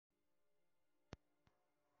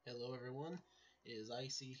Hello everyone, it is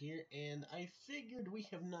Icy here, and I figured we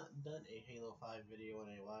have not done a Halo 5 video in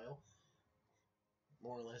a while,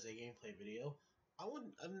 more or less a gameplay video.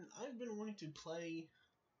 I've been wanting to play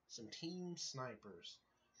some team snipers,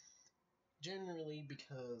 generally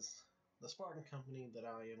because the Spartan company that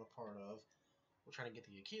I am a part of, we're trying to get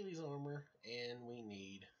the Achilles armor, and we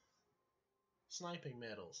need sniping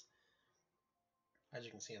medals, as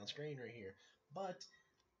you can see on the screen right here. But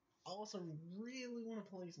I also really want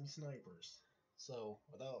to play some snipers. So,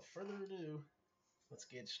 without further ado, let's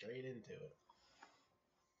get straight into it.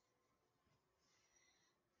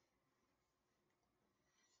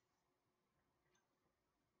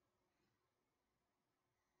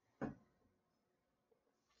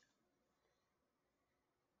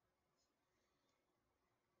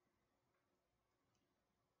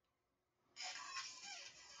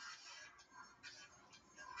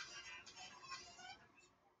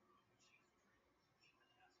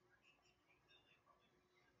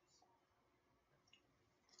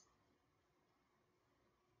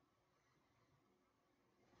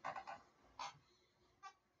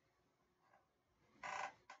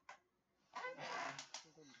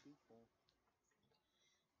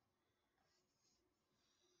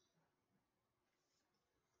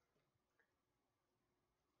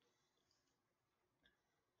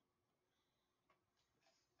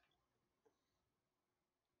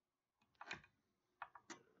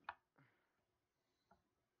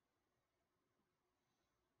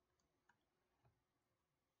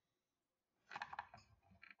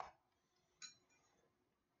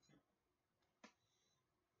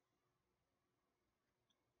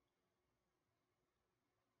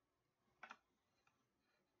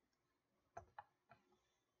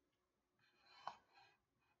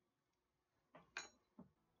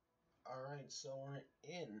 Alright, so we're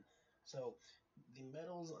in. So, the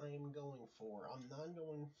medals I am going for, I'm not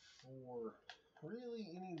going for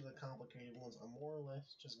really any of the complicated ones. I'm more or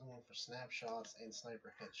less just going for snapshots and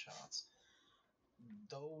sniper headshots.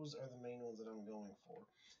 Those are the main ones that I'm going for.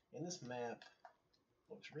 And this map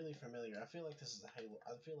looks really familiar. I feel like this is I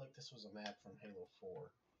feel like this was a map from Halo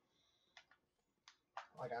 4.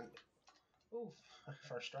 Oof,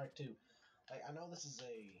 first strike too. I know this is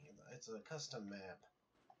it's a custom map,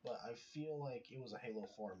 but I feel like it was a Halo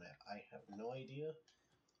 4 map. I have no idea,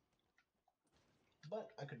 but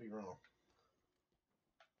I could be wrong.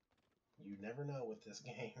 You never know with this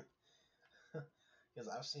game. Because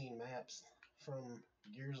I've seen maps from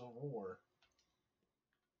Gears of War,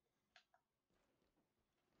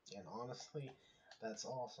 and honestly, that's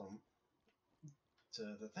awesome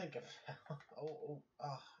to think about.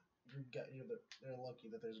 They're lucky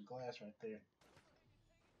that there's glass right there.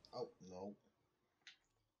 Oh, no.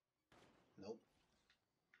 Nope.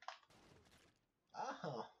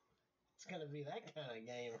 Oh, it's gonna be that kind of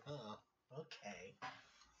game, huh? Okay.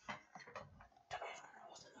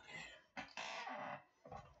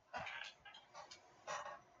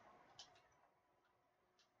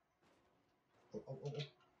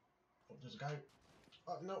 Oh, there's a guy.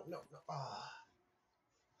 Oh, no. Ah.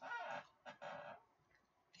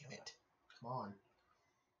 Damn it. Come on.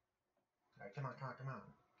 Alright, come on.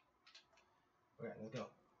 Okay, let's go.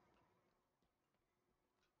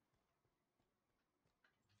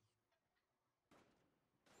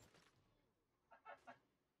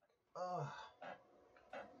 Ugh.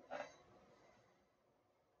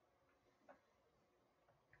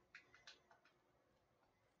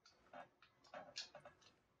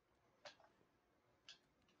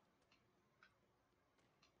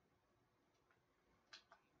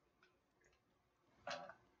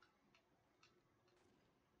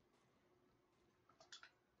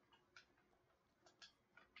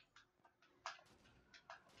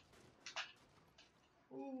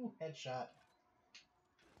 Ooh, headshot.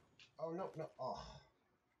 Oh, no. Oh.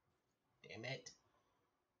 Damn it.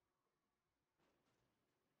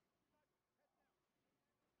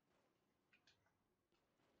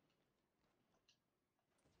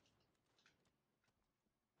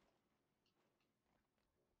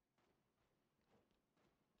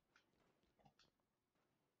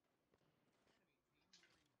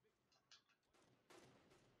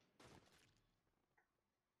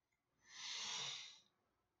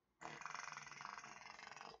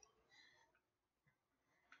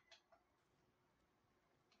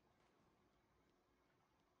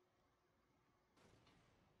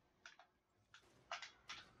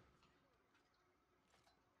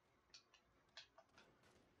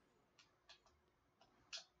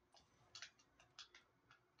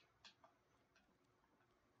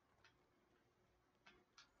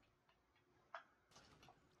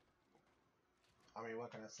 I mean,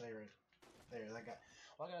 what can I say, right? There, that guy.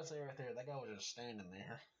 Well, I gotta say right there, that guy was just standing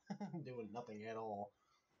there, doing nothing at all.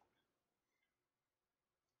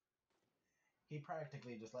 He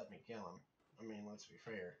practically just let me kill him. I mean, let's be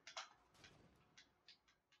fair.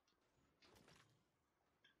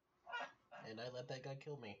 And I let that guy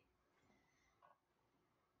kill me.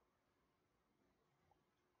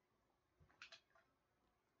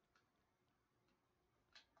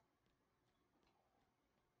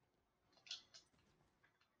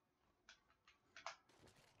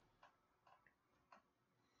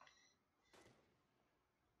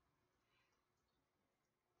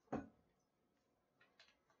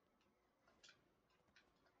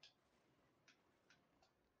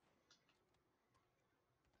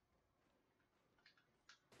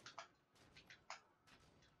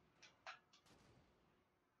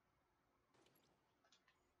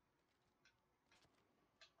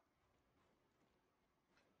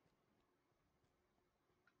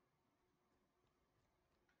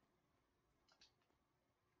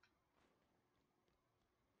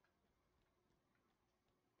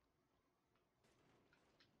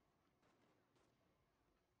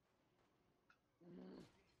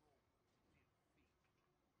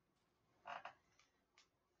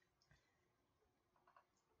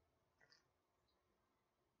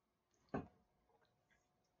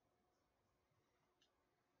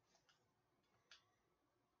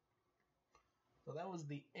 So that was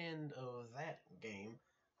the end of that game.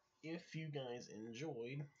 If you guys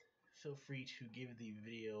enjoyed, feel free to give the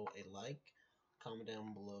video a like, comment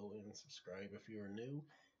down below, and subscribe if you are new.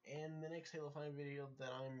 And the next Halo 5 video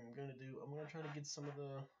that I'm going to do, I'm going to try to get some of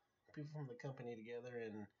the people from the company together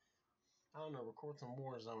and, I don't know, record some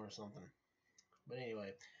Warzone or something. But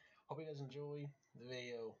anyway, hope you guys enjoy the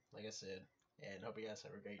video, like I said, and hope you guys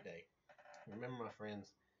have a great day. Remember, my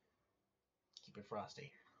friends, keep it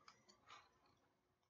frosty.